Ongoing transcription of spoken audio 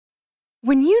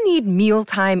When you need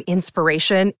mealtime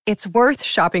inspiration, it's worth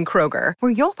shopping Kroger,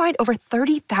 where you'll find over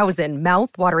 30,000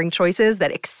 mouth-watering choices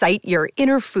that excite your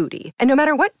inner foodie. And no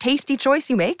matter what tasty choice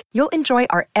you make, you'll enjoy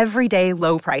our everyday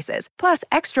low prices, plus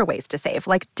extra ways to save,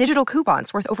 like digital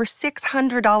coupons worth over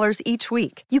 $600 each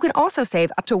week. You can also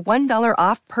save up to $1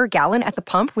 off per gallon at the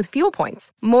pump with fuel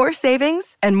points. More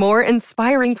savings and more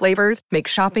inspiring flavors make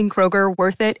shopping Kroger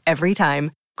worth it every time.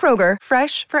 Kroger,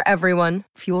 fresh for everyone.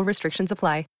 Fuel restrictions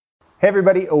apply. Hey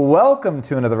everybody, welcome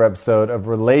to another episode of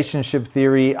Relationship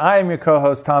Theory. I am your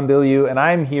co-host Tom Bilyeu, and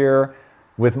I'm here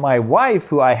with my wife,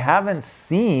 who I haven't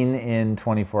seen in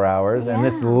 24 hours. Yeah. And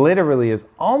this literally is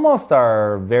almost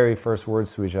our very first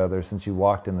words to each other since you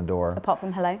walked in the door. Apart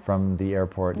from hello. From the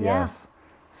airport, yes.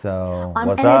 So, I'm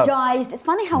what's energized. up? It's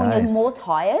funny how when you're more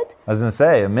tired. I was going to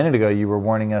say, a minute ago you were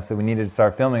warning us that we needed to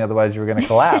start filming, otherwise you were going to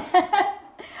collapse.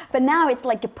 But now it's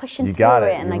like you're pushing you got through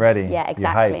it. and You're like, ready. Yeah,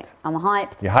 exactly. You're hyped. I'm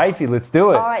hyped. You're hypey. Let's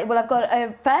do it. All right. Well, I've got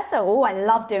first. Oh, I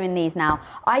love doing these now.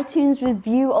 iTunes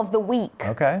review of the week.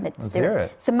 Okay. Let's hear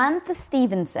it. Samantha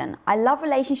Stevenson. I love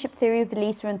Relationship Theory with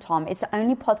Lisa and Tom. It's the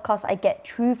only podcast I get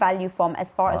true value from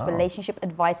as far as relationship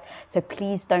advice. So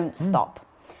please don't stop.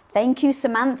 Thank you,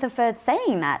 Samantha, for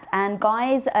saying that. And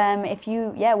guys,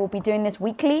 we'll be doing this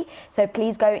weekly. So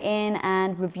please go in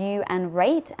and review and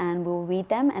rate, and we'll read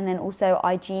them. And then also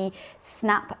IG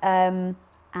Snap and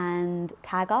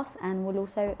tag us, and we'll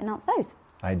also announce those.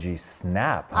 IG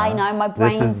Snap. Huh? I know, my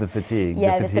brain. This is the fatigue.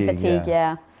 Yeah, this is the fatigue,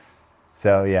 yeah.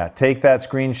 So yeah, take that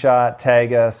screenshot,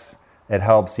 tag us. It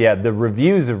helps. Yeah, the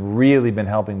reviews have really been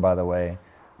helping, by the way.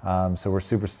 So we're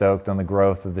super stoked on the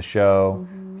growth of the show.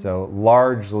 Mm-hmm. So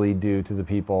largely due to the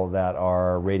people that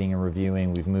are rating and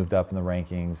reviewing, we've moved up in the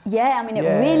rankings. Yeah, I mean, it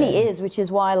really is, which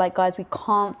is why, like, guys, we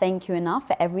can't thank you enough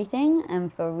for everything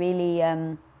and for really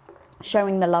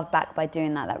showing the love back by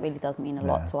doing that. That really does mean a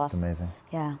lot to us. It's amazing.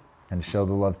 Yeah. And to show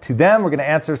the love to them, we're going to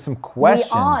answer some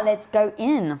questions. We are. Let's go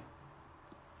in.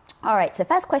 All right, so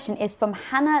first question is from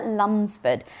Hannah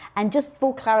Lumsford. And just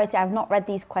for clarity, I've not read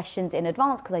these questions in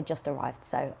advance because I just arrived.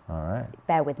 So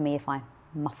bear with me if I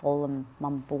muffle and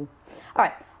mumble. All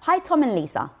right. Hi, Tom and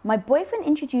Lisa. My boyfriend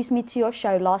introduced me to your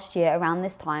show last year around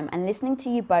this time, and listening to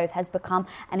you both has become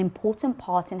an important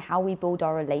part in how we build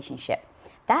our relationship.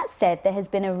 That said, there has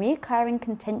been a recurring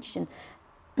contention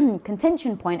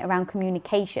point around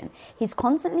communication. He's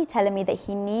constantly telling me that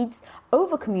he needs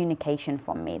over communication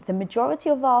from me. The majority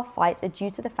of our fights are due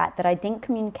to the fact that I didn't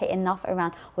communicate enough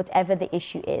around whatever the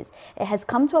issue is. It has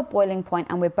come to a boiling point,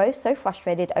 and we're both so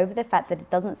frustrated over the fact that it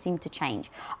doesn't seem to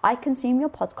change. I consume your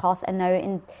podcast and know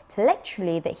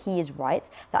intellectually that he is right,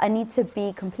 that I need to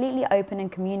be completely open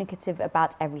and communicative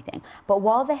about everything. But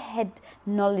while the head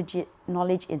knowledge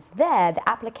is there, the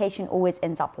application always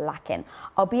ends up lacking.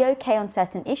 I'll be okay on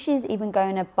certain issues, even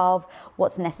going above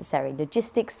what's necessary,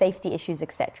 logistics, safety issues,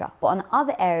 etc. But on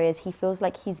other areas, he feels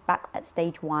like he's back at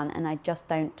stage one and I just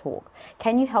don't talk.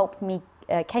 Can you help me?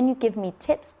 Can you give me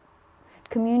tips to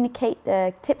communicate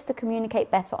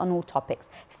better on all topics?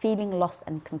 Feeling lost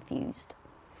and confused.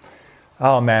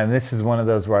 Oh man, this is one of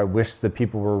those where I wish the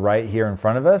people were right here in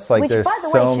front of us. Like, there's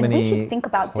so many we should think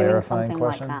about doing something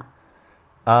questions. like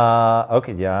that.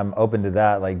 Okay, yeah, I'm open to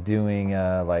that. Like doing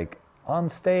like on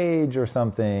stage or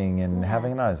something and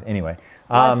having an audience. Anyway,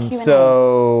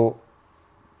 so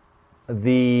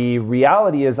the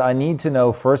reality is I need to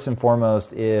know first and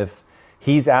foremost if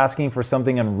he's asking for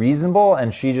something unreasonable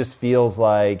and she just feels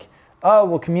like, oh,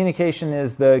 well, communication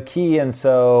is the key, and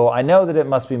so I know that it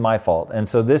must be my fault. And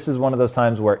so this is one of those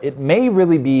times where it may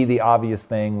really be the obvious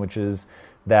thing, which is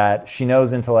that she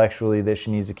knows intellectually that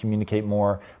she needs to communicate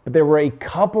more. But there were a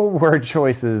couple word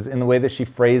choices in the way that she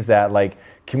phrased that, like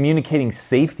communicating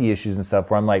safety issues and stuff,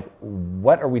 where I'm like,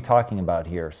 what are we talking about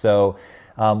here? So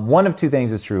one of two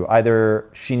things is true. Either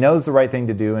she knows the right thing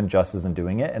to do and just isn't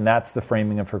doing it, and that's the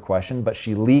framing of her question, but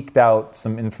she leaked out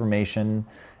some information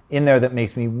in there that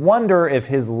makes me wonder if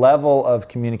his level of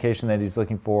communication that he's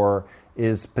looking for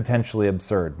is potentially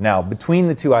absurd. Now, between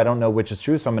the two, I don't know which is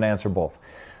true, so I'm going to answer both.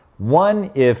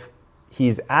 One, if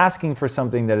he's asking for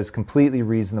something that is completely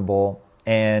reasonable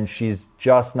and she's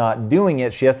just not doing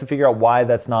it, she has to figure out why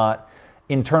that's not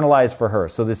internalized for her.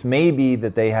 So this may be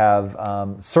that they have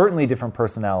certainly different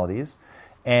personalities,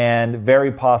 and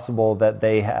very possible that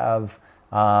they have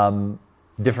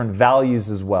different values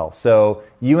as well. So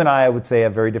you and I would say,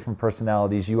 have very different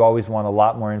personalities. You always want a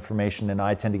lot more information, and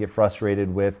I tend to get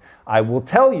frustrated with, I will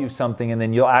tell you something and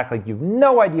then you'll act like you've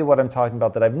no idea what I'm talking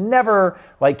about, that I've never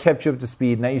like kept you up to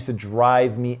speed, and that used to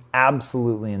drive me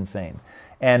absolutely insane.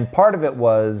 And part of it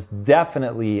was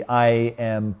definitely I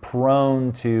am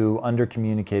prone to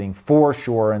under-communicating for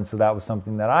sure. And so that was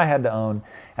something that I had to own.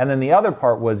 And then the other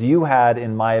part was you had,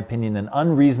 in my opinion, an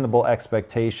unreasonable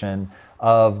expectation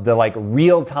of the like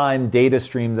real-time data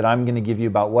stream that I'm going to give you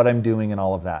about what I'm doing and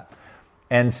all of that.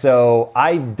 And so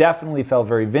I definitely felt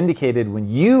very vindicated when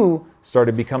you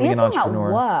started becoming an entrepreneur.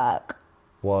 About work.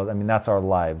 Well, I mean, that's our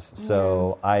lives.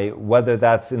 So whether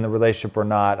that's in the relationship or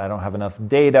not, I don't have enough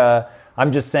data.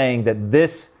 I'm just saying that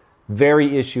this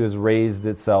very issue has raised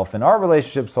itself in our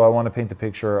relationship. So I want to paint the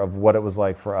picture of what it was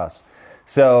like for us.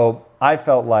 So I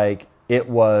felt like it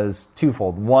was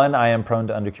twofold. One, I am prone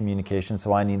to undercommunication,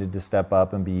 so I needed to step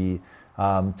up and be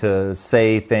to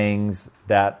say things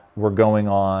that were going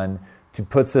on, to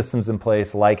put systems in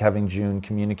place like having June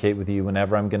communicate with you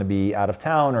whenever I'm going to be out of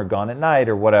town or gone at night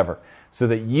or whatever, so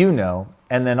that you know.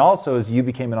 And then also as you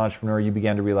became an entrepreneur, you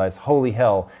began to realize, holy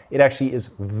hell, it actually is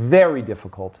very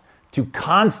difficult to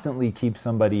constantly keep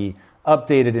somebody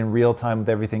updated in real time with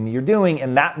everything that you're doing,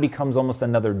 and that becomes almost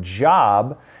another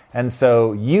job. And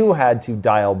so you had to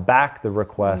dial back the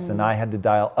requests and I had to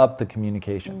dial up the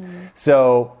communication.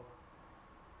 So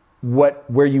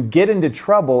where you get into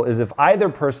trouble is if either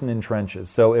person entrenches.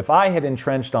 So if I had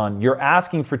entrenched on, you're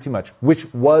asking for too much,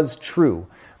 which was true,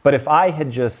 but if I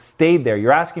had just stayed there,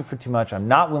 you're asking for too much, I'm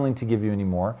not willing to give you any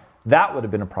more, that would have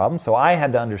been a problem. So I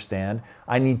had to understand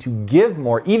I need to give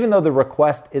more, even though the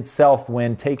request itself,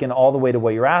 when taken all the way to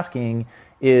what you're asking,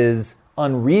 is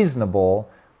unreasonable.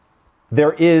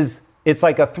 It's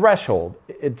like a threshold.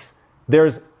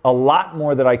 There's a lot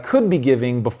more that I could be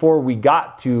giving before we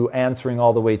got to answering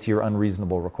all the way to your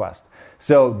unreasonable request.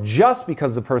 So just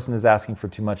because the person is asking for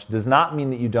too much does not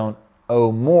mean that you don't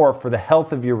owe more for the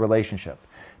health of your relationship.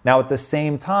 Now, at the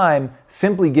same time,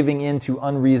 simply giving in to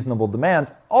unreasonable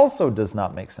demands also does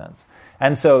not make sense.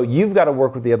 And so you've got to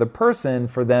work with the other person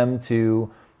for them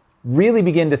to really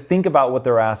begin to think about what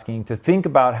they're asking, to think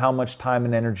about how much time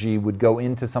and energy would go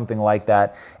into something like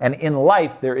that. And in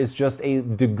life, there is just a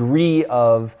degree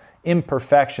of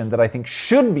imperfection that I think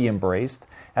should be embraced,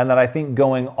 and that I think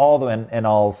going all the way, and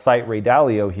I'll cite Ray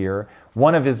Dalio here,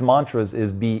 one of his mantras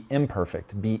is be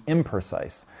imperfect, be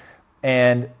imprecise.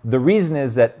 And the reason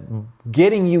is that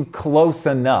getting you close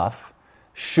enough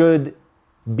should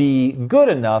be good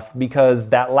enough, because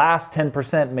that last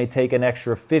 10% may take an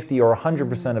extra 50 or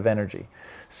 100% of energy.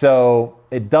 So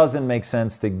it doesn't make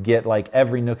sense to get like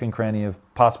every nook and cranny of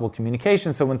possible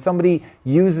communication. So when somebody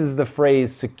uses the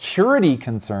phrase security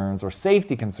concerns or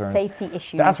safety concerns, safety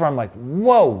issues, that's where I'm like,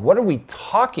 whoa, what are we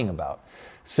talking about?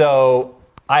 So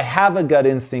I have a gut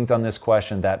instinct on this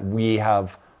question that we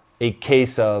have a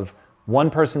case of one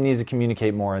person needs to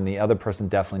communicate more and the other person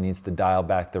definitely needs to dial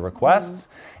back the requests.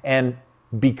 And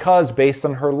because based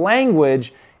on her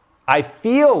language, I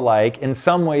feel like in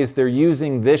some ways they're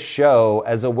using this show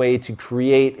as a way to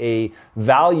create a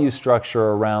value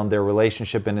structure around their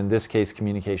relationship, and in this case,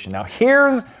 communication. Now,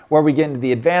 here's where we get into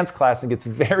the advanced class and gets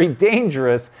very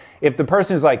dangerous. If the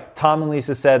person who's like, Tom and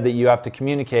Lisa said that you have to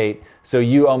communicate, so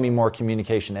you owe me more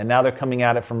communication. And now they're coming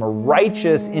at it from a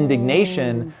righteous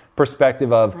indignation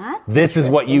perspective of, this is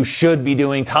what you should be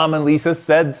doing. Tom and Lisa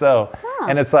said so.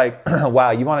 And it's like,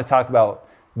 wow, you want to talk about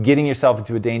getting yourself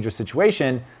into a dangerous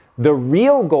situation. The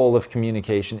real goal of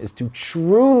communication is to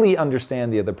truly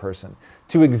understand the other person,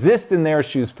 to exist in their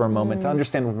shoes for a moment, to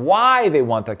understand why they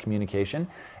want that communication.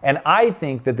 And I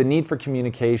think that the need for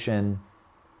communication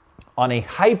on a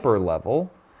hyper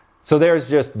level, so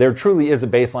there truly is a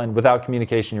baseline. Without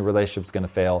communication, your relationship's going to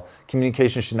fail.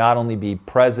 Communication should not only be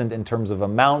present in terms of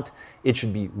amount, it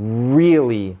should be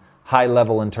really high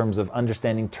level in terms of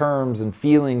understanding terms and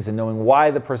feelings and knowing why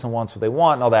the person wants what they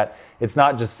want and all that. It's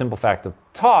not just simple fact of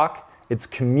talk, it's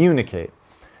communicate.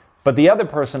 But the other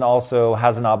person also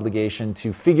has an obligation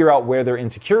to figure out where their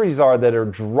insecurities are that are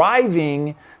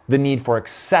driving the need for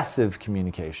excessive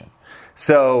communication.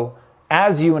 So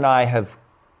as you and I have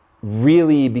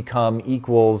really become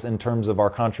equals in terms of our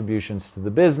contributions to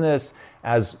the business,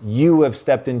 as you have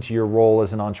stepped into your role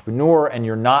as an entrepreneur and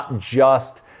you're not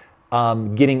just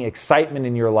getting excitement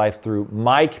in your life through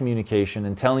my communication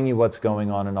and telling you what's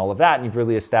going on and all of that, and you've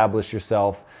really established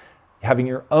yourself having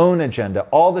your own agenda,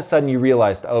 all of a sudden you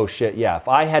realized, oh shit, yeah, if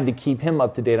I had to keep him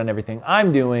up to date on everything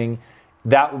I'm doing,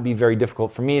 that would be very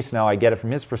difficult for me. So now I get it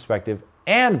from his perspective.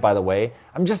 And by the way,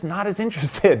 I'm just not as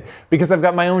interested because I've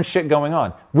got my own shit going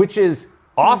on, which is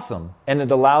awesome. And it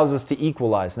allows us to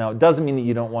equalize. Now, it doesn't mean that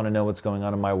you don't want to know what's going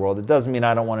on in my world. It doesn't mean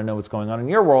I don't want to know what's going on in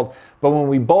your world. But when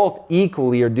we both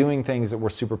equally are doing things that we're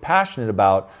super passionate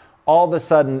about, all of a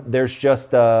sudden there's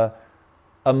just a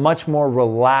a much more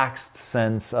relaxed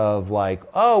sense of like,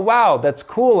 oh, wow, that's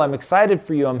cool. I'm excited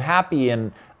for you. I'm happy.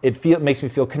 And it makes me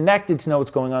feel connected to know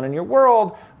what's going on in your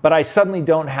world. But I suddenly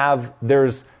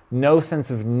there's no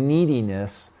sense of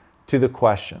neediness to the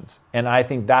questions. And I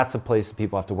think that's a place that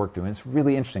people have to work through. And it's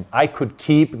really interesting. I could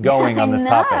keep going on this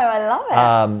topic. I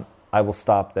love it. I will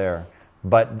stop there.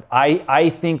 But I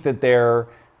think that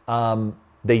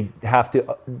they have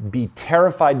to be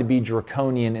terrified to be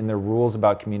draconian in their rules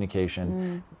about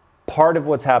communication. Part of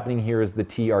what's happening here is the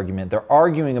T argument. They're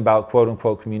arguing about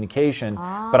quote-unquote communication,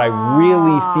 but I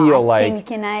really feel like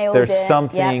there's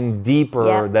something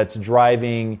deeper that's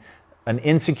driving an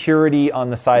insecurity on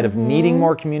the side of needing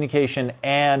more communication,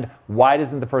 and why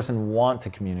doesn't the person want to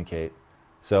communicate?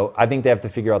 So I think they have to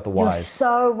figure out the whys. You're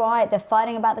so right. They're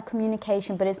fighting about the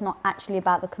communication, but it's not actually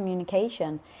about the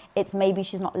communication. It's maybe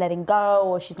she's not letting go,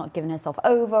 or she's not giving herself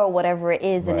over, or whatever it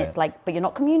is. Right. And it's like, but you're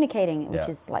not communicating, which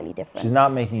is slightly different. She's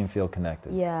not making him feel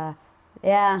connected. Yeah.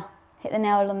 Hit the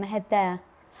nail on the head there.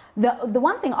 The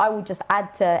one thing I would just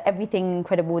add to everything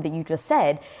incredible that you just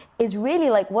said is really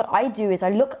like what I do is I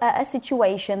look at a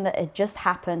situation that had just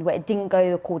happened where it didn't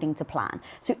go according to plan.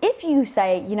 So if you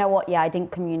say, you know what, I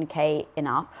didn't communicate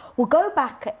enough, we'll go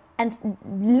back and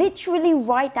literally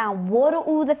write down what are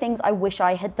all the things I wish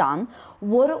I had done,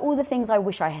 what are all the things I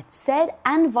wish I had said,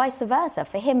 and vice versa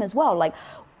for him as well. Like,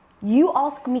 you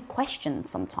ask me questions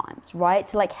sometimes, right?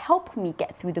 To like help me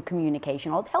get through the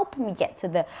communication or help me get to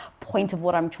the point of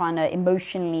what I'm trying to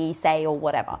emotionally say or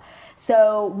whatever.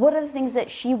 So what are the things that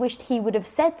she wished he would have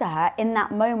said to her in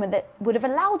that moment that would have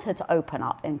allowed her to open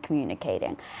up in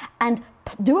communicating? And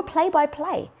do a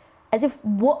play-by-play. As if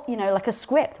like a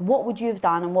script, what would you have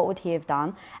done and what would he have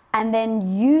done? And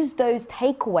then use those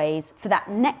takeaways for that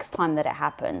next time that it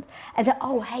happens. And say,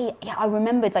 oh, hey, I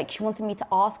remembered, like, she wanted me to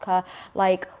ask her,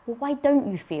 like, well, why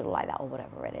don't you feel like that or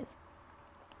whatever it is?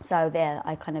 So there,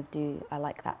 I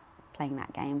like that, playing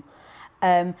that game.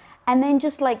 And then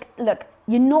just like, look,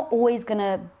 you're not always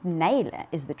gonna nail it,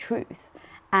 is the truth.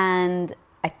 And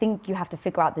I think you have to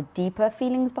figure out the deeper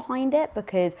feelings behind it,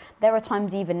 because there are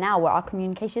times even now where our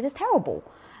communication is terrible.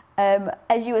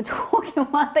 As you were talking,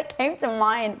 one that came to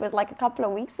mind was like a couple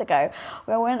of weeks ago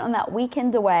where I went on that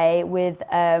weekend away with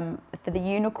for the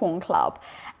Unicorn Club,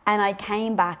 and I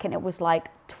came back and it was like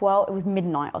it was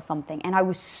midnight or something, and I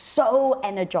was so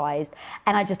energized,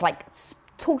 and I just like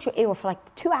talked your ear off for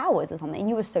like 2 hours or something, and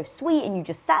you were so sweet, and you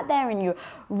just sat there and you were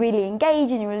really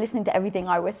engaged and you were listening to everything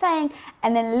I was saying,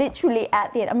 and then literally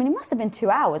at the end, I mean, it must have been 2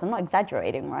 hours, I'm not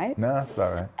exaggerating, right? No, that's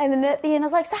about right. And then at the end I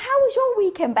was like, so how was your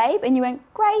weekend, babe? And you went,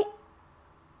 great.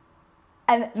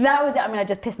 And that was it. I mean, I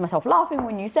just pissed myself laughing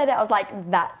when you said it. I was like,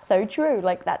 that's so true.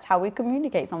 Like, that's how we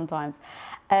communicate sometimes.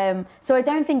 So I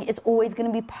don't think it's always going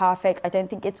to be perfect. I don't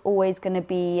think it's always going to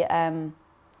be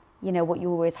what you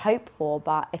always hope for,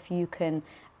 but if you can,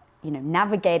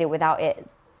 navigate it without it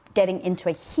getting into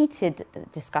a heated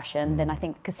discussion, then I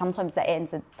think, because sometimes that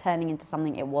ends up turning into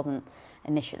something it wasn't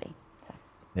initially. So.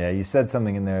 Yeah, you said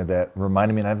something in there that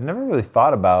reminded me, and I've never really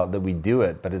thought about that we do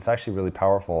it, but it's actually really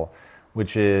powerful,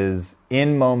 which is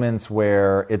in moments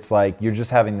where it's like you're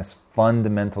just having this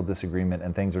fundamental disagreement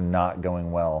and things are not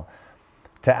going well,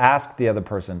 to ask the other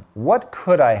person, what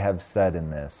could I have said in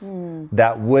this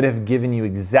that would have given you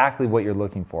exactly what you're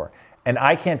looking for? And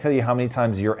I can't tell you how many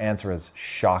times your answer has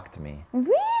shocked me.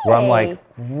 Really? Where I'm like,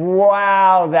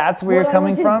 wow, that's where you're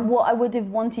coming from? What I would have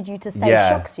wanted you to say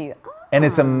shocks you. And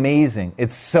it's amazing.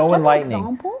 It's so enlightening.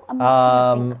 An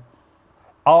example?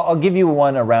 I'll give you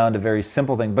one around a very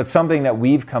simple thing, but something that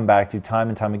we've come back to time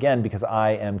and time again, because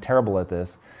I am terrible at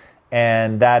this,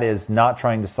 and that is not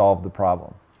trying to solve the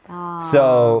problem.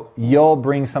 So you'll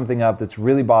bring something up that's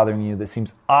really bothering you that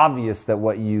seems obvious that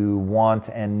what you want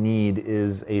and need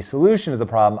is a solution to the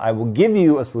problem. I will give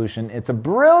you a solution. It's a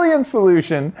brilliant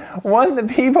solution, one that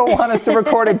people want us to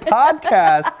record a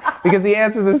podcast because the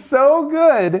answers are so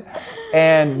good.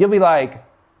 And you'll be like,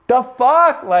 the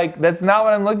fuck? Like, that's not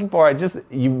what I'm looking for.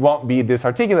 You won't be this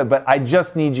articulate, but I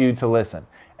just need you to listen.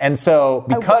 And so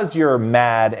because you're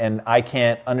mad and I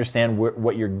can't understand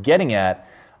what you're getting at,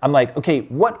 I'm like, okay,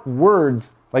 what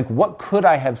words, like what could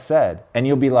I have said? And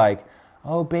you'll be like,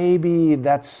 oh baby,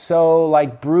 that's so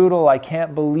like brutal. I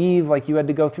can't believe like you had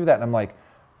to go through that. And I'm like,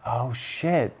 oh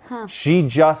shit, she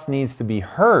just needs to be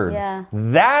heard. Yeah.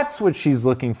 That's what she's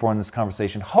looking for in this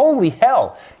conversation. Holy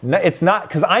hell. It's not,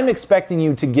 because I'm expecting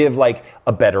you to give like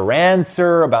a better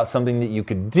answer about something that you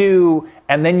could do.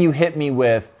 And then you hit me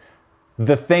with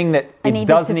the thing that it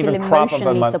doesn't even crop up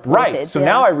on my... Right, so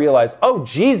now I realize, oh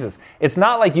Jesus, it's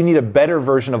not like you need a better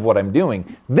version of what I'm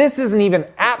doing. This isn't even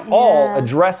at all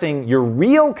addressing your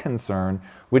real concern,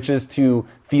 which is to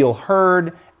feel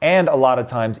heard. And a lot of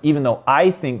times, even though I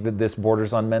think that this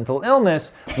borders on mental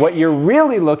illness, what you're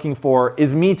really looking for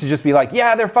is me to just be like,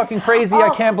 yeah, they're fucking crazy. I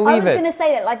can't believe it. I was going to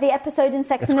say that, like the episode in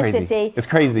Sex and the City. It's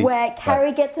crazy. Where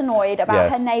Carrie gets annoyed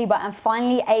about her neighbor and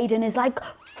finally Aiden is like,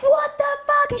 what the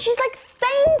fuck? And she's like,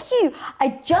 thank you.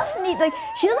 I just need, like,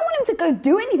 she doesn't want him to go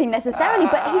do anything necessarily,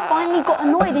 but he finally got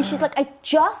annoyed and she's like,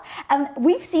 and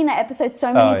we've seen that episode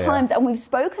so many times and we've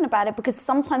spoken about it because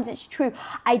sometimes it's true.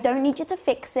 I don't need you to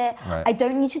fix it. Right. I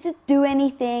don't need you to do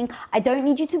anything. I don't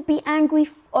need you to be angry,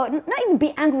 or not even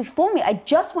be angry for me. I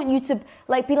just want you to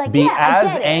like be like, be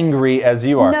as angry as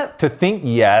you are. To think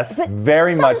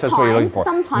very much that's what you're looking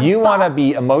for. You want to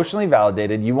be emotionally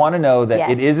validated. You want to know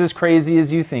that it is as crazy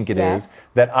as you think it is.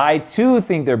 That I too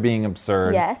think they're being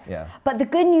absurd. Yes. Yeah. But the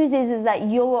good news is that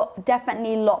you're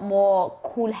definitely a lot more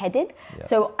cool-headed. Yes.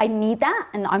 So I need that,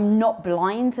 and I'm not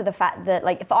blind to the fact that,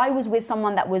 like, if I was with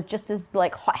someone that was just as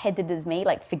like hot-headed as me,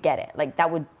 like, forget it. Like,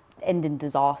 that would end in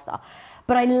disaster.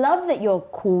 But I love that you're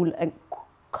cool and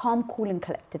calm, cool, and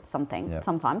collected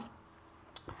sometimes.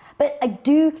 But I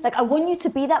do, like, I want you to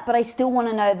be that, but I still want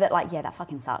to know that, like, yeah, that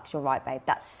fucking sucks. You're right, babe.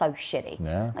 That's so shitty.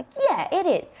 Yeah. Like, yeah, it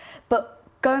is. But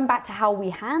going back to how we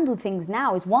handle things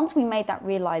now is once we made that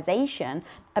realization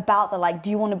about the, like, do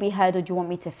you want to be heard or do you want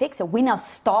me to fix it? We now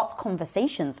start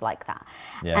conversations like that.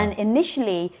 Yeah. And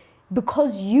initially,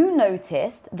 because you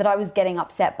noticed that I was getting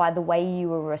upset by the way you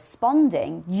were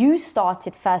responding, you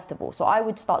started first of all. So I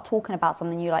would start talking about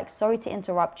something, you're like, sorry to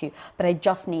interrupt you, but I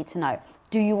just need to know.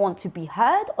 Do you want to be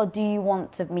heard or do you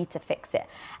want me to fix it?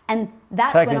 And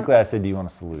that's technically I said, do you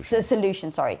want a solution? A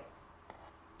solution, sorry.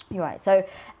 You're right. So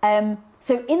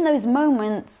in those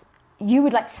moments, you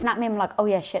would like snap me and be like, oh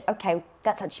yeah, shit, okay,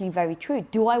 that's actually very true.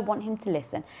 Do I want him to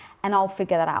listen? And I'll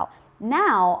figure that out.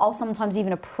 Now, I'll sometimes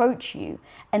even approach you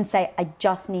and say, I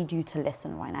just need you to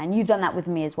listen right now. And you've done that with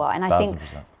me as well. And I 1,000%. think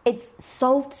it's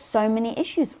solved so many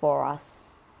issues for us.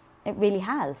 It really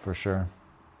has. For sure.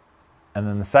 And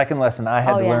then the second lesson I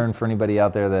had to learn, for anybody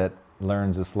out there that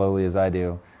learns as slowly as I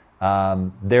do,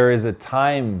 there is a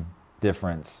time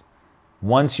difference.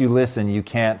 Once you listen, you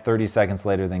can't 30 seconds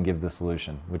later then give the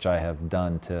solution, which I have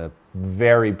done to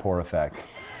very poor effect.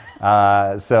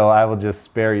 So I will just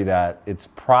spare you that. It's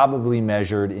probably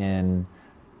measured in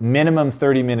minimum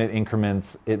 30-minute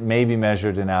increments. It may be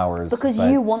measured in hours. Because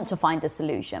you want to find a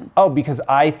solution. Oh, because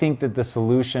I think that the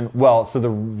solution, well, so the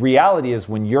reality is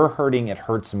when you're hurting, it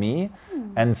hurts me.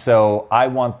 And so I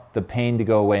want the pain to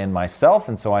go away in myself.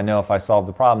 And so I know if I solve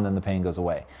the problem, then the pain goes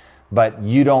away. But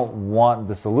you don't want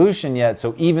the solution yet.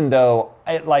 So even though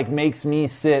it like makes me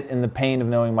sit in the pain of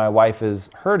knowing my wife is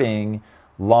hurting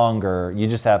longer, you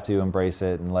just have to embrace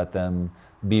it and let them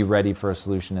be ready for a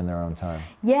solution in their own time.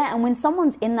 Yeah, and when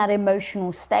someone's in that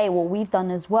emotional state, what we've done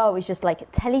as well is just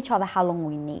like tell each other how long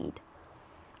we need.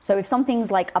 So if something's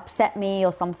like upset me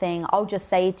or something, I'll just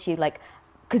say to you like,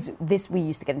 because we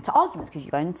used to get into arguments because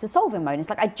you go into solving mode. It's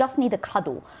like, I just need a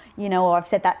cuddle, you know, or I've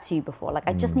said that to you before. Like,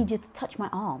 I just need you to touch my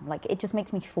arm. Like, it just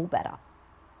makes me feel better.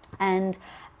 And,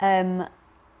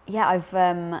 I've,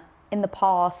 in the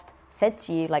past said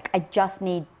to you, like, I just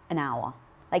need an hour.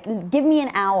 Like, give me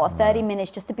an hour, 30 minutes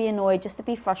just to be annoyed, just to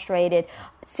be frustrated.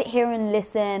 Sit here and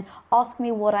listen. Ask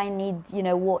me what I need, you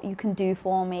know, what you can do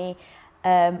for me.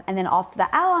 And then after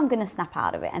that hour, I'm going to snap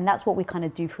out of it. And that's what we kind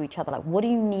of do for each other. Like, what do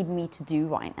you need me to do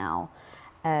right now?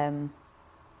 And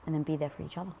then be there for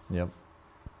each other. Yep.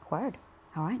 Word.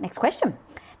 All right, next question.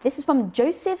 This is from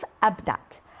Joseph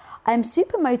Abdat. I am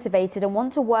super motivated and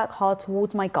want to work hard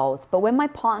towards my goals, but when my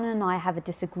partner and I have a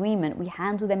disagreement, we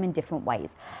handle them in different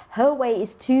ways. Her way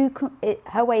is to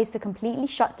completely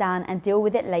shut down and deal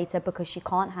with it later because she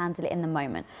can't handle it in the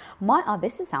moment.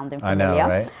 This is sounding familiar. I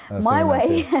know, right? My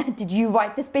way, did you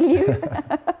write this, Billy?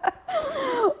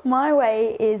 My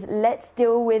way is let's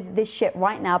deal with this shit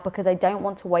right now because I don't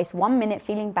want to waste 1 minute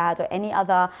feeling bad or any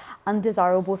other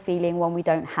undesirable feeling when we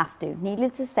don't have to.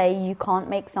 Needless to say, you can't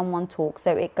make someone talk,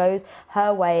 so it goes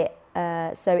her way.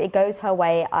 I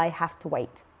have to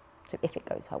wait. So if it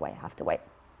goes her way, I have to wait.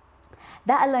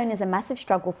 That alone is a massive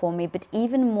struggle for me, but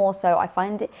even more so, I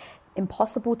find it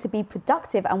impossible to be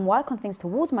productive and work on things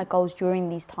towards my goals during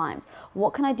these times.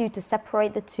 What can I do to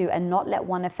separate the two and not let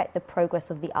one affect the progress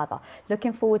of the other?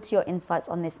 Looking forward to your insights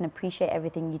on this and appreciate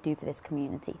everything you do for this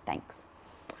community. Thanks.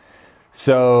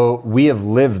 So we have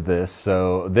lived this.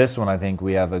 So this one, I think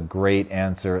we have a great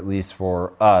answer, at least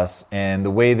for us. And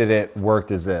the way that it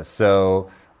worked is this. So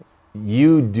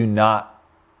you do not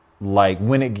like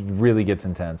when it really gets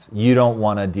intense, you don't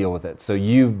want to deal with it. So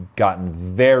you've gotten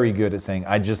very good at saying,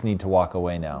 I just need to walk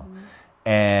away now. Mm-hmm.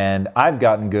 And I've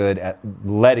gotten good at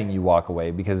letting you walk away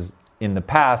because in the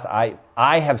past,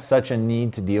 I have such a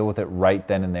need to deal with it right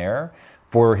then and there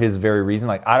for his very reason.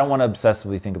 Like, I don't want to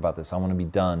obsessively think about this. I want to be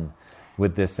done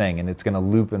with this thing, and it's going to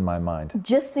loop in my mind.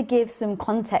 Just to give some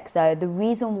context though, the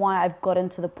reason why I've gotten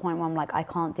to the point where I'm like, I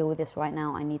can't deal with this right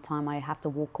now, I need time, I have to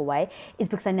walk away, is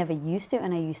because I never used to,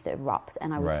 and I used to erupt,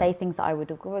 and I would say things that I would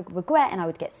regret, and I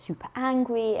would get super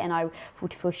angry, and I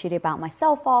would feel shitty about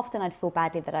myself after, and I'd feel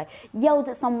badly that I yelled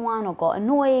at someone or got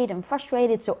annoyed and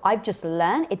frustrated. So I've just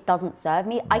learned it doesn't serve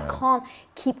me. I can't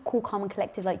keep cool, calm, and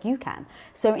collective like you can.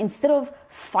 So instead of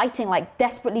fighting, like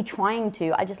desperately trying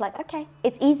to, I just like, okay,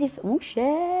 it's easy for, oh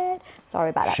shit, sorry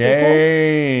about that.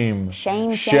 Shame. Shame,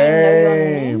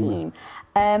 know your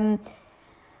name.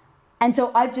 And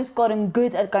so I've just gotten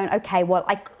good at going, okay, well,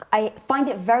 I find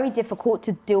it very difficult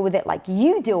to deal with it like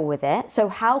you deal with it. So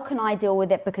how can I deal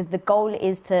with it? Because the goal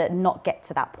is to not get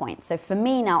to that point. So for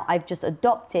me now, I've just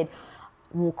adopted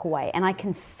walk away, and I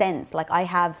can sense, like I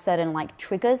have certain like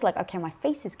triggers, like, okay, my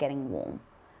face is getting warm.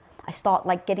 I start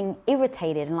like getting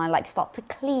irritated, and I like start to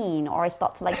clean, or I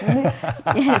start to like move.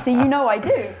 Yeah, so you know I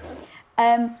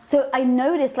do. So I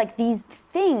notice like these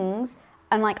things,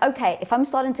 and like, okay, if I'm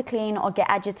starting to clean or get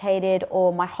agitated,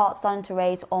 or my heart's starting to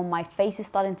race, or my face is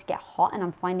starting to get hot and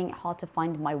I'm finding it hard to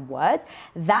find my words,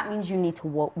 that means you need to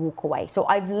walk away. So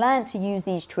I've learned to use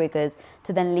these triggers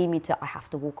to then lead me to, I have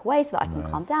to walk away so that I can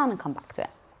calm down and come back to it.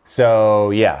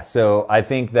 So I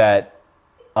think that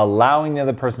allowing the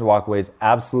other person to walk away is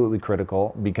absolutely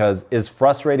critical, because as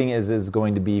frustrating as it's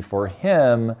going to be for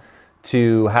him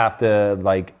to have to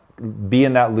like be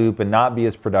in that loop and not be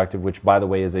as productive, which by the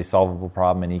way is a solvable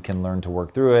problem, and he can learn to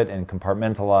work through it and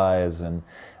compartmentalize,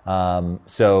 and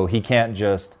so he can't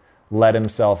just let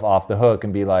himself off the hook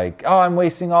and be like, oh, I'm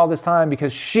wasting all this time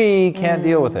because she can't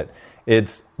deal with it.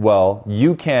 It's, well,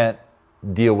 you can't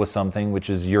deal with something,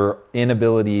 which is your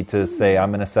inability to say,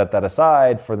 I'm going to set that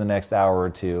aside for the next hour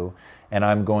or two, and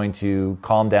I'm going to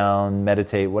calm down,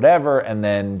 meditate, whatever, and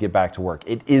then get back to work.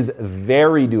 It is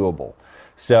very doable.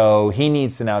 So he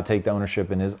needs to now take the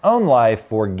ownership in his own life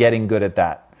for getting good at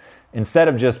that, instead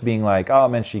of just being like, oh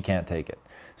man, she can't take it.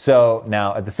 So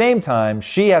now at the same time,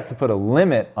 she has to put a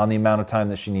limit on the amount of time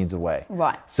that she needs away.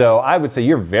 Right. So I would say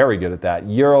you're very good at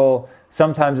that.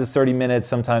 Sometimes it's 30 minutes,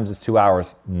 sometimes it's 2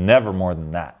 hours, never more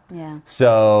than that. Yeah.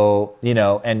 So,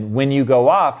 and when you go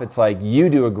off, it's like you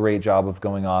do a great job of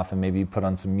going off, and maybe you put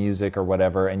on some music or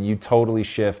whatever, and you totally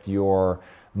shift your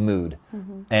mood.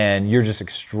 And you're just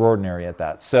extraordinary at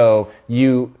that. So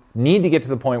you need to get to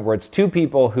the point where it's two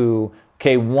people who,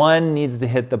 okay, one needs to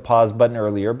hit the pause button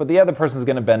earlier, but the other person's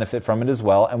going to benefit from it as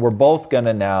well. And we're both going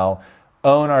to now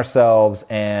own ourselves.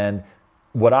 And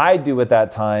what I do at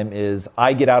that time is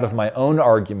I get out of my own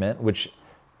argument, which,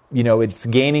 it's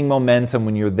gaining momentum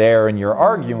when you're there and you're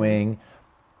arguing.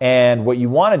 And what you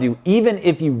want to do, even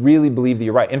if you really believe that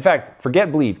you're right, in fact,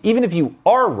 forget believe, even if you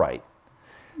are right,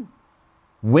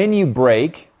 when you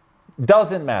break,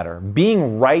 doesn't matter.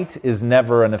 Being right is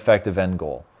never an effective end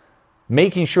goal.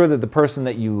 Making sure that the person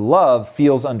that you love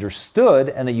feels understood,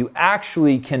 and that you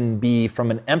actually can be,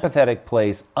 from an empathetic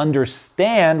place,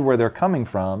 understand where they're coming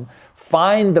from,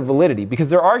 find the validity, because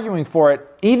they're arguing for it,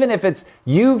 even if it's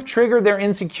you've triggered their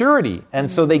insecurity,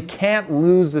 and so they can't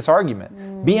lose this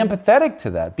argument. Be empathetic to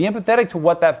that. Be empathetic to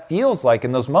what that feels like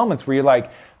in those moments where you're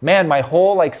like, man, my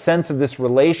whole sense of this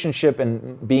relationship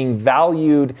and being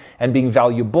valued and being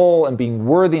valuable and being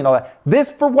worthy and all that, this,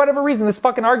 for whatever reason, this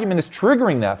fucking argument is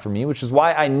triggering that for me, which is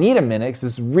why I need a minute, because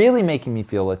it's really making me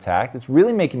feel attacked. It's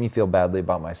really making me feel badly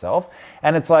about myself.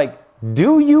 And it's like,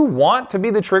 do you want to be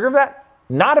the trigger of that?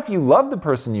 Not if you love the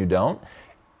person, you don't.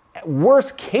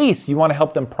 Worst case, you want to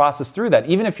help them process through that,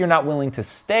 even if you're not willing to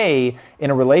stay in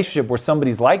a relationship where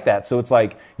somebody's like that. So it's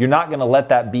like, you're not going to let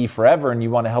that be forever, and you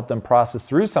want to help them process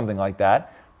through something like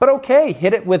that. But okay,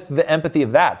 hit it with the empathy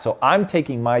of that. So I'm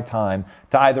taking my time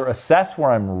to either assess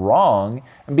where I'm wrong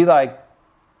and be like,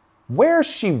 where is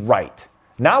she right?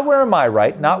 Not where am I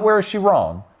right? Not where is she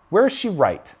wrong? Where is she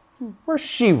right? Where's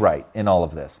she right in all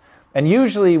of this? And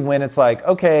usually when it's like,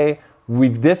 okay,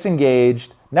 we've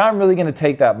disengaged, now I'm really going to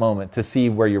take that moment to see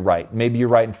where you're right. Maybe you're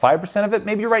right in 5% of it.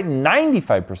 Maybe you're right in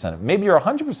 95% of it. Maybe you're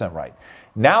 100% right.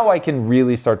 Now I can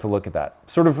really start to look at that.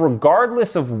 Sort of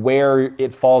regardless of where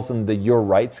it falls in the you're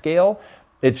right scale,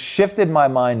 it's shifted my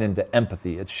mind into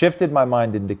empathy. It's shifted my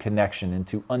mind into connection,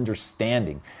 into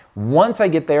understanding. Once I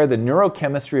get there, the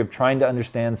neurochemistry of trying to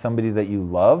understand somebody that you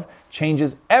love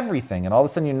changes everything. And all of a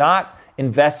sudden you're not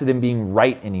invested in being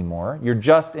right anymore. You're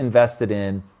just invested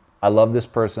in, I love this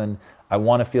person. I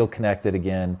want to feel connected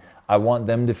again. I want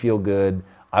them to feel good.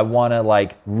 I want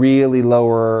to really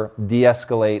lower,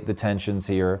 de-escalate the tensions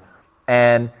here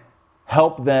and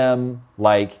help them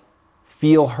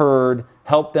feel heard,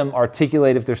 help them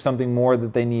articulate if there's something more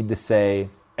that they need to say,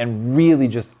 and really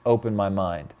just open my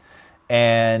mind.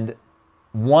 And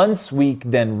once we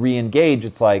then re-engage,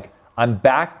 it's like, I'm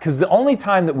back, because the only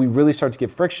time that we really start to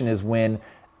get friction is when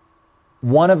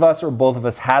one of us or both of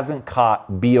us hasn't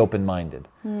caught be open-minded.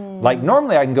 Like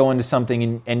normally I can go into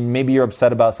something and maybe you're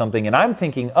upset about something and I'm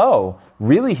thinking, oh,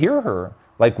 really hear her.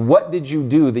 Like, what did you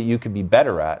do that you could be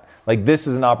better at? Like, this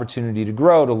is an opportunity to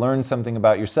grow, to learn something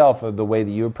about yourself or the way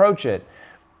that you approach it.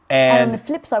 And on the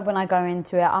flip side, when I go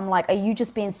into it, I'm like, are you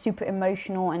just being super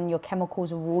emotional and your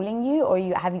chemicals are ruling you? Or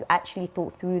have you actually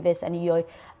thought through this and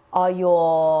are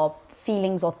your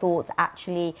feelings or thoughts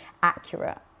actually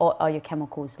accurate? Or are your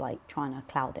chemicals like trying to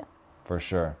cloud it? For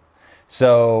sure.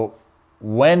 So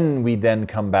when we then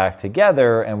come back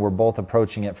together and we're both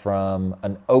approaching it from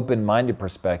an open-minded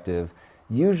perspective,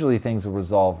 usually things will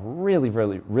resolve really,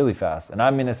 really, really fast. And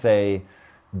I'm going to say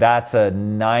that's a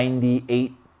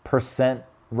 98%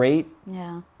 rate.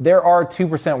 Yeah. There are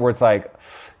 2% where it's like,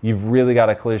 you've really got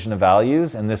a collision of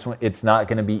values and this one, it's not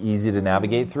going to be easy to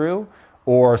navigate through.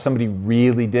 Or somebody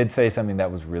really did say something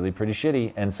that was really pretty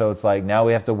shitty. And so it's like, now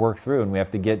we have to work through and we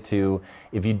have to get to,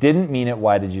 if you didn't mean it,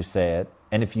 why did you say it?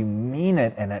 And if you mean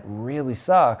it and it really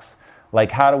sucks,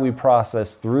 like, how do we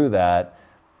process through that?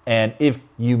 And if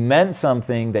you meant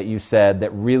something that you said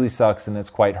that really sucks and it's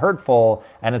quite hurtful,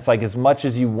 and it's like, as much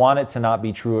as you want it to not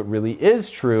be true, it really is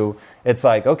true, it's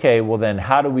like, okay, well then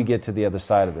how do we get to the other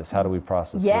side of this? How do we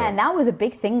process Yeah, through it? and that was a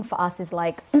big thing for us, is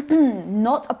like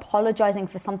not apologizing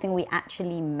for something we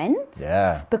actually meant.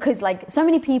 Yeah. Because like so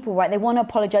many people, right, they want to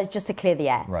apologize just to clear the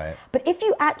air. Right. But if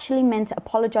you actually meant it,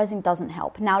 apologizing doesn't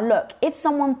help. Now look, if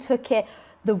someone took it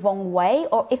the wrong way,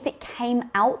 or if it came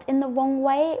out in the wrong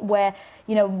way, where,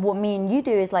 you know, what me and you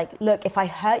do is like, look, if I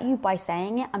hurt you by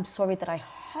saying it, I'm sorry that I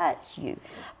hurt you.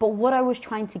 But what I was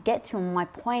trying to get to, and my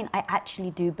point, I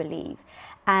actually do believe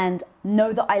and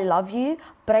know that I love you,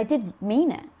 but I did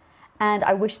mean it. And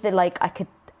I wish that like I could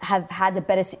have had a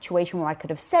better situation where I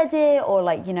could have said it, or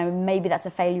like, you know, maybe that's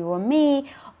a failure on me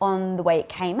on the way it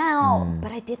came out,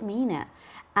 but I did mean it.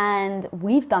 And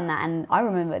we've done that, and I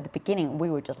remember at the beginning we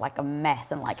were just like a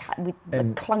mess and like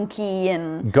clunky.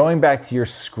 And going back to your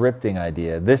scripting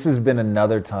idea, this has been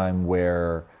another time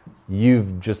where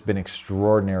you've just been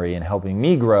extraordinary in helping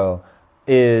me grow.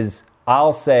 Is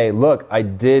I'll say, look, I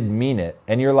did mean it,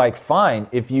 and you're like, fine,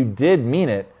 if you did mean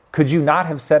it, could you not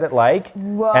have said it like?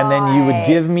 Right. And then you would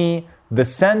give me the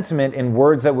sentiment in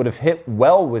words that would have hit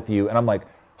well with you, and I'm like,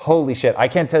 holy shit, I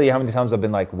can't tell you how many times I've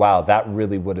been like, wow, that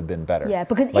really would have been better. Yeah,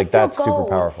 because like, if your that's goal, super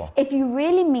powerful. If you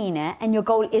really mean it and your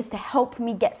goal is to help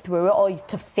me get through it or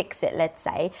to fix it, let's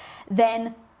say,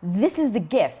 then this is the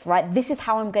gift, right? This is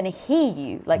how I'm going to hear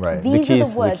you. Like, right. These are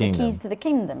the words, the keys to the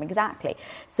kingdom, exactly.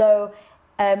 So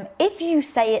if you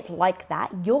say it like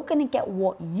that, you're going to get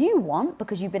what you want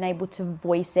because you've been able to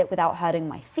voice it without hurting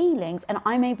my feelings, and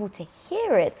I'm able to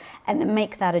hear it and then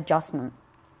make that adjustment.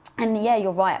 And yeah,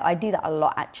 you're right. I do that a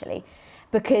lot, actually,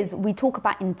 because we talk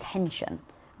about intention,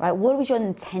 right? What was your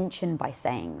intention by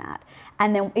saying that?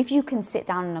 And then if you can sit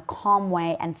down in a calm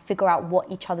way and figure out what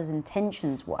each other's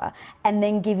intentions were, and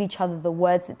then give each other the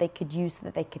words that they could use so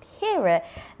that they could hear it,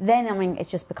 then, I mean, it's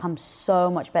just become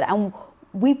so much better. And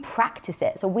we practice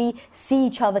it. So we see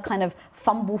each other kind of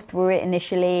fumble through it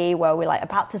initially, where we're like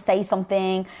about to say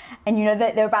something and, you know,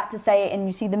 they're about to say it and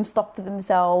you see them stop for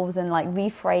themselves and like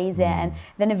rephrase it. And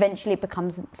then eventually it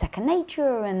becomes second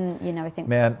nature. And, you know, I think...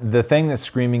 Man, the thing that's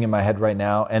screaming in my head right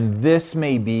now, and this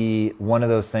may be one of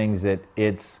those things that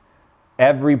it's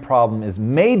every problem is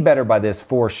made better by this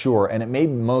for sure.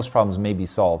 And most problems may be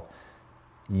solved.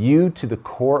 You, to the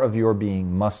core of your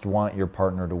being, must want your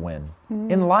partner to win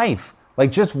in life.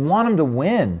 Like, just want them to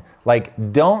win.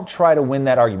 Like, don't try to win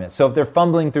that argument. So if they're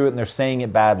fumbling through it and they're saying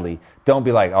it badly, don't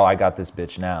be like, oh, I got this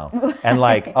bitch now. And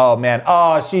like, oh man,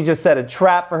 oh, she just set a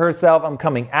trap for herself. I'm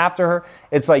coming after her.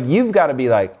 It's like, you've got to be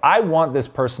like, I want this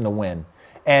person to win.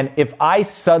 And if I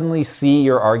suddenly see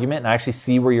your argument and I actually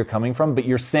see where you're coming from, but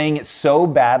you're saying it so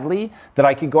badly that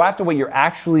I could go after what you're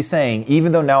actually saying,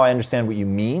 even though now I understand what you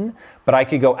mean, but I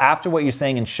could go after what you're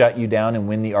saying and shut you down and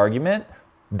win the argument.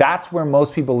 That's where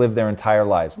most people live their entire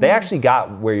lives. They actually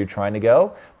got where you're trying to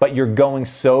go, but you're going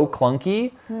so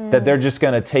clunky that they're just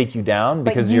going to take you down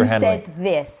because you're handling. But you said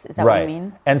this, is that what you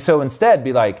mean? And so instead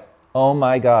be like, oh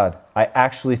my God, I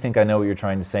actually think I know what you're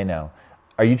trying to say now.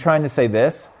 Are you trying to say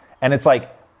this? And it's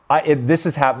like, this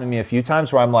has happened to me a few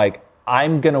times where I'm like,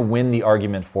 I'm going to win the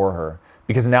argument for her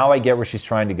because now I get where she's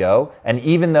trying to go. And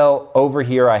even though over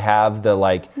here I have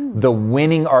the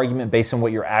winning argument based on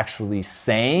what you're actually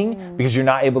saying, because you're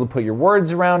not able to put your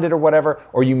words around it or whatever,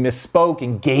 or you misspoke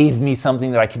and gave me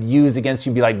something that I could use against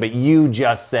you and be like, but you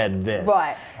just said this.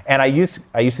 Right. And I used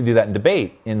to do that in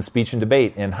debate, in speech and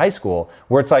debate in high school,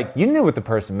 where it's like, you knew what the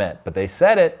person meant, but they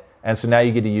said it. And so now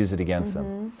you get to use it against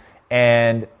them.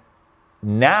 And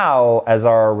now, as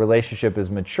our relationship is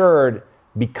matured,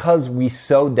 because we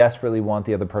so desperately want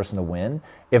the other person to win,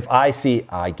 if I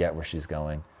get where she's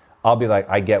going, I'll be like,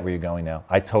 I get where you're going now.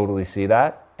 I totally see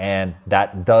that. And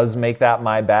that does make that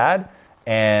my bad.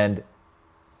 And,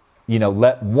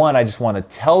 I just want to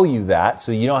tell you that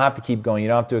so you don't have to keep going. You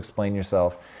don't have to explain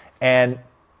yourself. And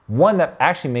one that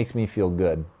actually makes me feel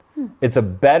good. It's a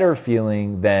better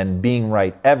feeling than being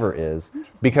right ever is,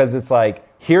 because it's like,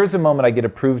 here's a moment I get to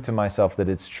prove to myself that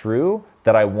it's true,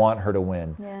 that I want her to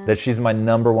win, that she's my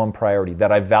number one priority,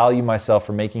 that I value myself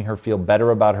for making her feel better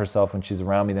about herself when she's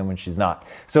around me than when she's not.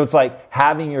 So it's like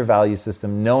having your value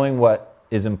system, knowing what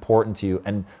is important to you,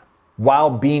 and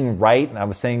while being right, and I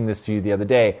was saying this to you the other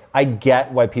day, I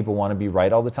get why people want to be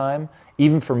right all the time.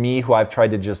 Even for me, who I've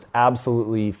tried to just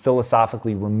absolutely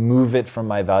philosophically remove it from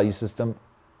my value system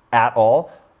at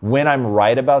all, when I'm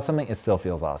right about something, it still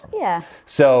feels awesome. Yeah.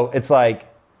 So it's like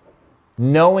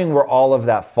knowing where all of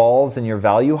that falls in your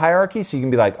value hierarchy, so you can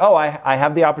be like, oh, I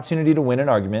have the opportunity to win an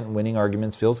argument. Winning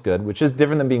arguments feels good, which is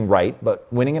different than being right, but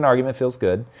winning an argument feels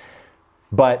good.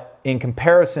 But in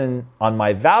comparison on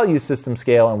my value system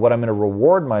scale and what I'm going to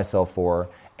reward myself for,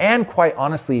 and quite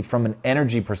honestly, from an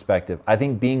energy perspective, I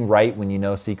think being right when you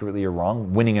know secretly you're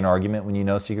wrong, winning an argument when you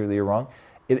know secretly you're wrong,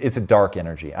 it's a dark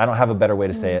energy. I don't have a better way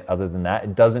to say it other than that.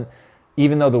 It doesn't,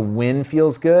 even though the win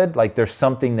feels good, like there's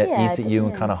something that eats at you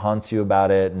and kind of haunts you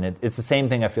about it. And it's the same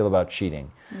thing I feel about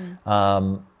cheating.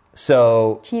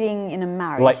 So cheating in a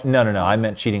marriage? Like no. I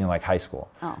meant cheating in like high school.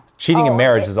 Cheating in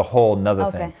marriage is a whole nother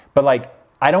thing. But like,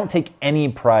 I don't take any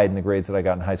pride in the grades that I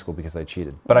got in high school because I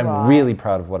cheated. But I'm really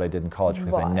proud of what I did in college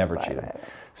because I never cheated.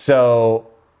 So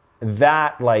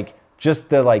that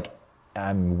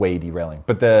I'm way derailing.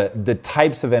 But the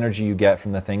types of energy you get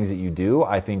from the things that you do,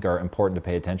 I think are important to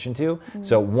pay attention to.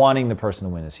 So wanting the person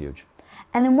to win is huge.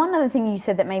 And then one other thing you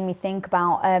said that made me think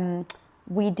about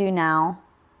we do now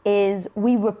is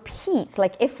we repeat,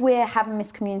 like if we're having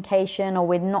miscommunication or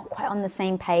we're not quite on the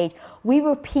same page, we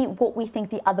repeat what we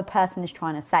think the other person is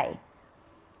trying to say.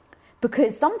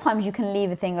 Because sometimes you can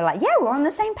leave a thing like, yeah, we're on the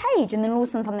same page. And then all of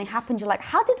a sudden something happens. You're like,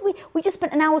 how did we just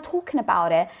spent an hour talking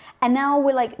about it. And now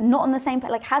we're like not on the same page.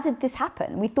 Like, how did this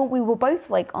happen? We thought we were both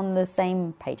like on the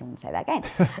same page. I'm going to say that again.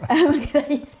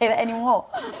 Can you say that anymore?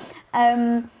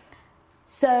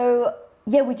 So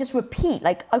yeah, we just repeat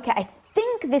like, okay, I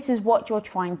think this is what you're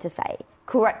trying to say.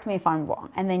 Correct me if I'm wrong.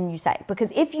 And then you say it.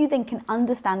 Because if you then can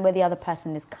understand where the other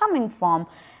person is coming from,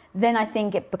 then I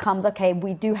think it becomes, okay,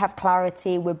 we do have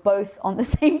clarity. We're both on the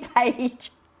same page.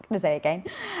 I'm going to say it again.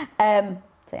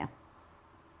 So yeah.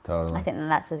 Totally. I think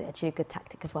that's actually a good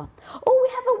tactic as well. Oh, we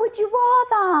have a would you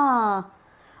rather.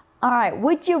 All right,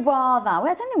 would you rather. Well,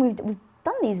 I don't think we've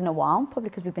done these in a while, probably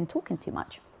because we've been talking too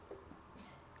much.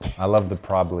 I love the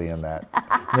probably in that.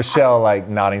 Michelle, like,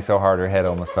 nodding so hard her head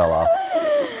almost fell off.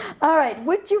 All right,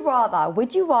 would you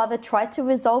rather try to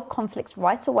resolve conflicts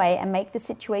right away and make the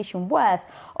situation worse,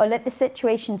 or let the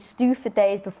situation stew for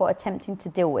days before attempting to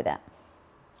deal with it?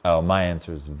 Oh, my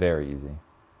answer is very easy.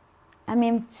 I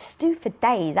mean, stew for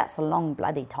days, that's a long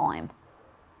bloody time.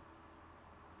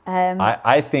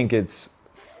 I think it's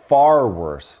far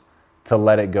worse to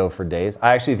let it go for days.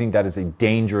 I actually think that is a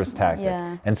dangerous tactic.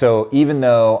 Yeah. And so even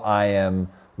though I am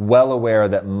well aware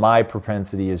that my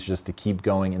propensity is just to keep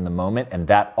going in the moment, and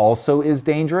that also is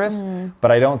dangerous,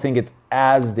 but I don't think it's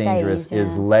as dangerous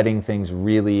as letting things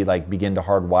really like begin to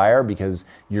hardwire, because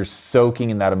you're soaking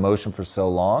in that emotion for so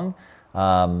long.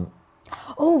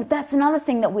 Oh, that's another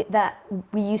thing that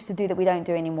we used to do that we don't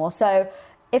do anymore. So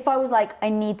if I was like, I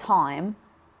need time,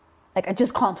 like I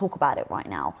just can't talk about it right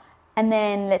now. And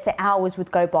then let's say hours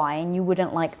would go by and you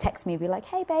wouldn't like text me and be like,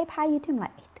 hey babe, how you doing?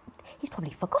 Like, he's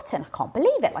probably forgotten. I can't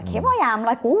believe it. Like, here I am,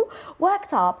 like all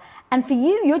worked up. And for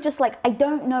you, you're just like, I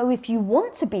don't know if you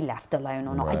want to be left alone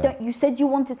or not. Right. You said you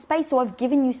wanted space, so I've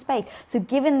given you space. So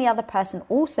giving the other person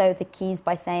also the keys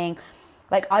by saying,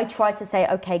 like, I try to say,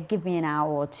 okay, give me an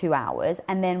hour or 2 hours.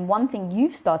 And then one thing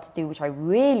you've started to do, which I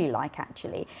really like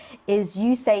actually, is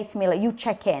you say to me, like, you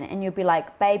check in and you'll be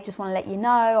like, babe, just want to let you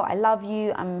know, I love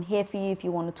you. I'm here for you if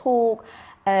you want to talk.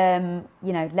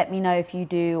 Let me know if you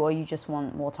do or you just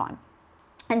want more time.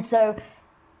 And so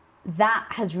that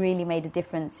has really made a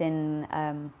difference in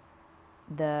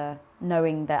the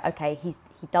knowing that, okay, he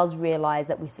does realise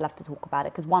that we still have to talk about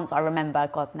it. Because once I remember,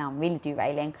 God, now I'm really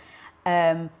derailing,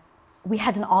 we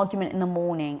had an argument in the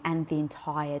morning and the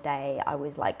entire day I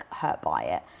was like hurt by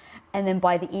it. And then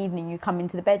by the evening you come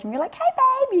into the bedroom, you're like, hey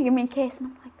babe, you give me a kiss. And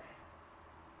I'm like,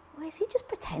 well, is he just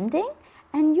pretending?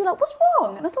 And you're like, what's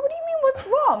wrong? And I was like, what do you mean what's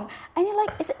wrong? And you're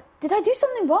like, did I do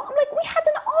something wrong? I'm like, we had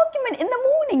an argument in the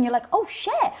morning. You're like, oh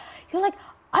shit. You're like,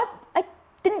 I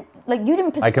didn't, like, you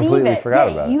didn't perceive it. I completely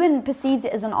forgot about it. You hadn't perceived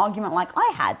it as an argument like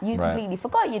I had. You completely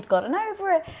forgot. You'd gotten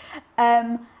over it.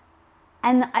 And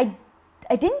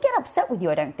I didn't get upset with you,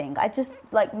 I don't think. I just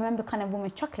like remember kind of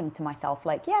almost chuckling to myself,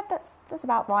 like, yeah, that's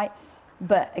about right.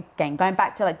 But again, going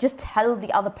back to like, just tell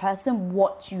the other person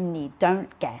what you need.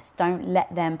 Don't guess. Don't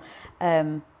let them,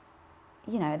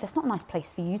 that's not a nice place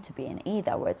for you to be in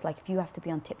either, where it's like if you have to be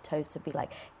on tiptoes to be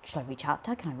like, should I reach out to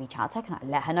her? Can I reach out to her? Can I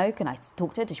let her know? Can I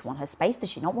talk to her? Does she want her space?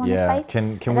 Does she not want her space?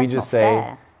 Can we just say,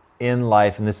 fair. In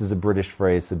life, and this is a British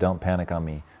phrase, so don't panic on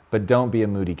me, but don't be a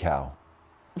moody cow.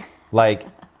 Like,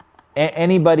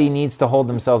 anybody needs to hold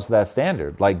themselves to that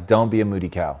standard. Like, don't be a moody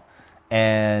cow.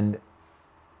 And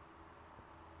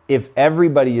if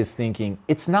everybody is thinking,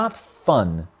 it's not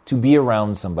fun to be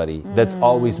around somebody that's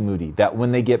always moody, that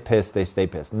when they get pissed, they stay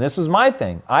pissed. And this was my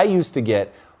thing. I used to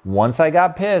get, once I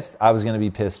got pissed, I was going to be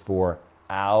pissed for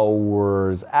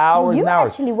hours and hours. You were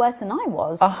actually worse than I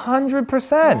was.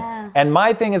 100%. Yeah. And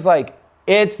my thing is like,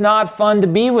 it's not fun to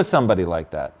be with somebody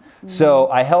like that. So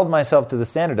I held myself to the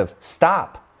standard of,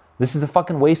 stop. This is a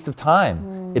fucking waste of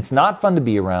time. It's not fun to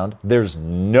be around. There's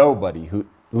nobody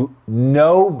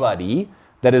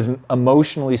that is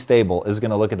emotionally stable is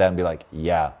going to look at that and be like,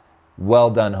 yeah,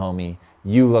 well done, homie.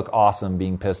 You look awesome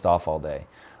being pissed off all day.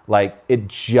 Like, it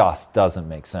just doesn't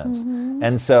make sense.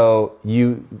 And so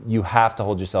you have to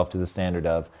hold yourself to the standard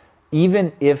of,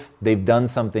 even if they've done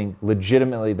something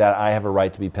legitimately that I have a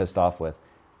right to be pissed off with,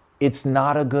 it's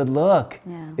not a good look.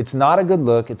 Yeah. It's not a good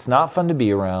look. It's not fun to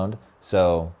be around.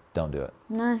 So don't do it.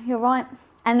 No, you're right.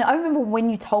 And I remember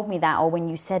when you told me that, or when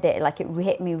you said it, like, it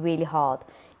hit me really hard.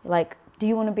 Like, do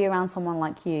you want to be around someone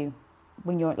like you?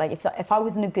 When you're like, if I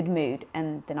was in a good mood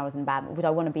and then I was in a bad mood, would I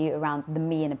want to be around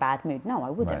me in a bad mood? No, I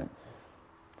wouldn't. Right.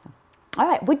 So, all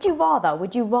right. Would you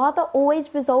rather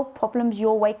always resolve problems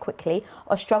your way quickly,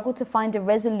 or struggle to find a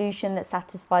resolution that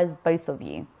satisfies both of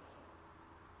you?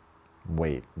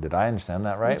 Wait, did I understand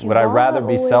that right? Would I rather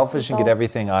be selfish and get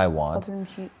everything I want,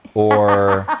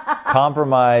 or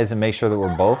compromise and make sure that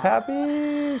we're both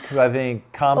happy? Because I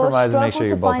think compromise and make sure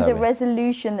you're both happy. Or struggle to find a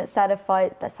resolution that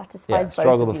satisfies both of you.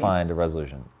 Struggle to find a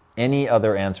resolution. Any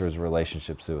other answer is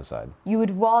relationship suicide. You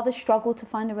would rather struggle to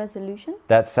find a resolution?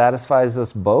 That satisfies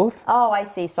us both? Oh, I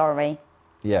see. Sorry.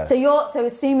 Yes. So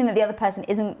assuming that the other person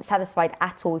isn't satisfied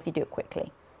at all if you do it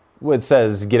quickly. Well, it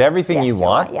says get everything you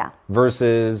want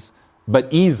versus... But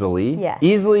easily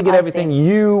get everything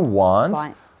you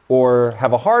want, or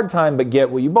have a hard time but get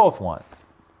what you both want.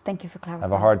 Thank you for clarifying.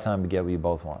 Have a hard time but get what you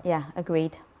both want. Yeah,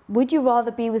 agreed. Would you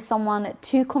rather be with someone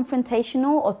too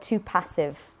confrontational or too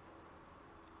passive?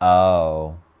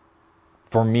 Oh,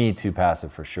 for me, too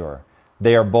passive for sure.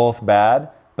 They are both bad,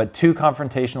 but too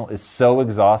confrontational is so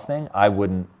exhausting, I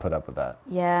wouldn't put up with that.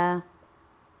 Yeah.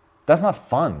 That's not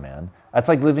fun, man. That's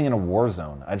like living in a war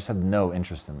zone. I just have no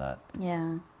interest in that.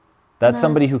 Yeah. That's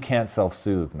somebody who can't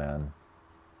self-soothe, man.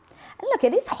 And look,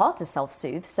 it is hard to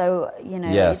self-soothe, so, you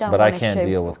know... Yes, but I can't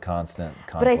deal with constant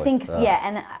conflict. But I think,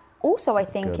 and also I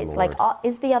think it's Lord. Like,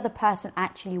 is the other person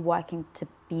actually working to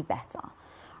be better,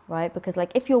 right? Because,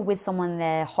 like, if you're with someone,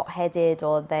 they're hot-headed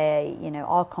or they,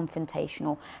 are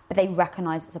confrontational, but they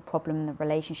recognize it's a problem in the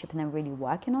relationship and they're really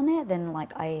working on it, then,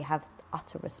 like, I have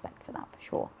utter respect for that, for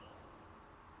sure.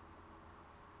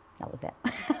 That was it.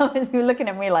 You were looking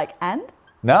at me like, and?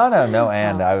 No,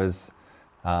 and I was,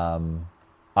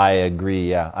 I agree,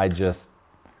 yeah. I just,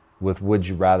 with would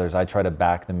you rathers, I try to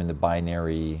back them into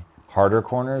binary harder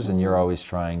corners, and you're always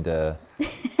trying to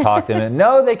talk them in.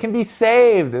 No, they can be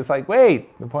saved. It's like,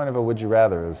 wait, the point of a would you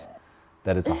rather is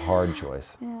that it's a hard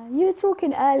choice. Yeah, you were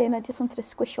talking early, and I just wanted to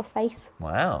squish your face.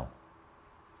 Wow.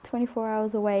 24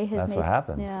 hours away. That's what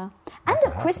happens. Yeah. And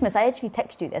at Christmas, I actually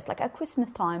text you this. Like, at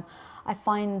Christmas time, I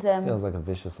find... This feels like a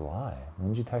vicious lie. When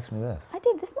did you text me this? I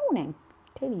did this morning.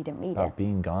 Clearly you didn't read it. About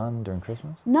being gone during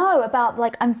Christmas? No, about,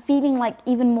 like, I'm feeling, like,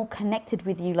 even more connected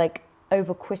with you, like,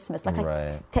 over Christmas. Like,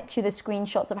 I text you the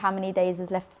screenshots of how many days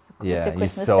is left to Christmas Day. Yeah, you're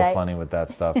so funny with that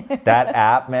stuff. That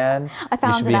app, man, I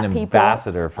found you should be an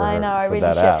ambassador for I know, I really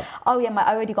that should. App. Oh, yeah,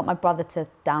 I already got my brother to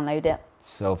download it.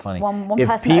 So funny. One if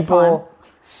person at a time. people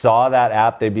saw that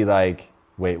app, they'd be like,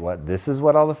 wait, what? This is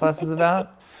what all the fuss is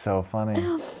about? So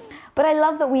funny. But I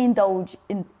love that we indulge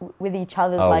with each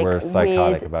other's we're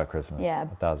psychotic weird, about Christmas. Yeah,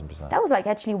 1,000%. That was like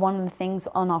actually one of the things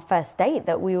on our first date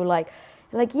that we were like,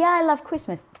 yeah, I love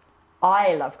Christmas.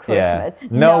 I love Christmas. Yeah.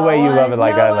 No way you love it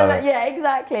like I love it. Yeah,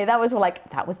 exactly. That was like,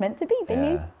 that was meant to be,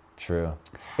 Billy. Yeah, true.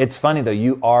 It's funny though,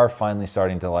 you are finally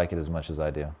starting to like it as much as I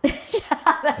do.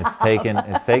 It's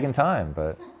taken time,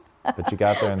 but you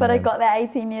got there. But I got there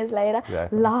 18 years later.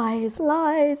 Exactly. Lies.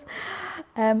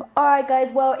 All right,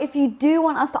 guys. Well, if you do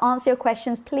want us to answer your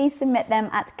questions, please submit them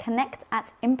at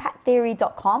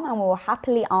connect@impacttheory.com and we'll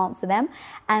happily answer them.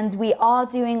 And we are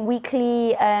doing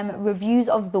weekly reviews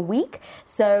of the week.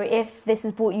 So if this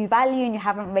has brought you value and you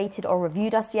haven't rated or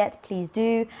reviewed us yet, please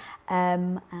do.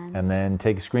 And then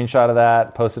take a screenshot of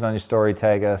that, post it on your story,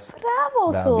 tag us.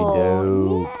 Bravo, that would be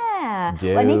dope. Yeah.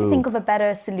 Well, I need to think of a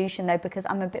better solution though, because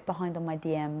I'm a bit behind on my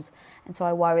DMs, and so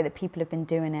I worry that people have been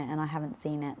doing it and I haven't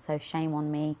seen it. So shame on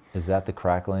me. Is that the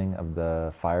crackling of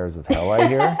the fires of hell I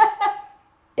hear?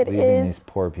 It Leaving is. These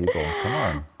poor people.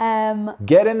 Come on.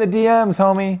 Get in the DMs,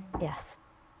 homie. Yes.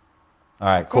 All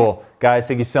right, cool. Guys,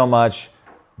 thank you so much.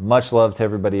 Much love to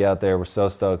everybody out there. We're so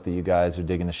stoked that you guys are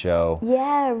digging the show.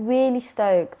 Yeah, really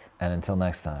stoked. And until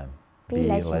next time, be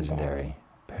legendary.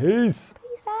 Peace.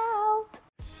 Peace out.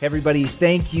 Hey everybody,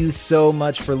 thank you so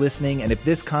much for listening. And if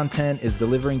this content is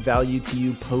delivering value to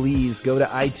you, please go to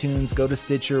iTunes, go to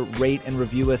Stitcher, rate and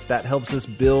review us. That helps us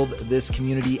build this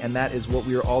community, and that is what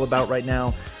we are all about right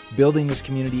now. Building this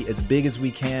community as big as we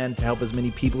can to help as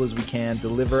many people as we can,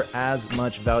 deliver as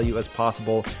much value as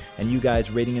possible. And you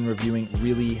guys rating and reviewing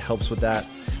really helps with that.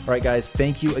 All right, guys,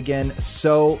 thank you again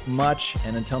so much.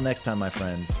 And until next time, my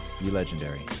friends, be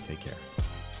legendary. Take care.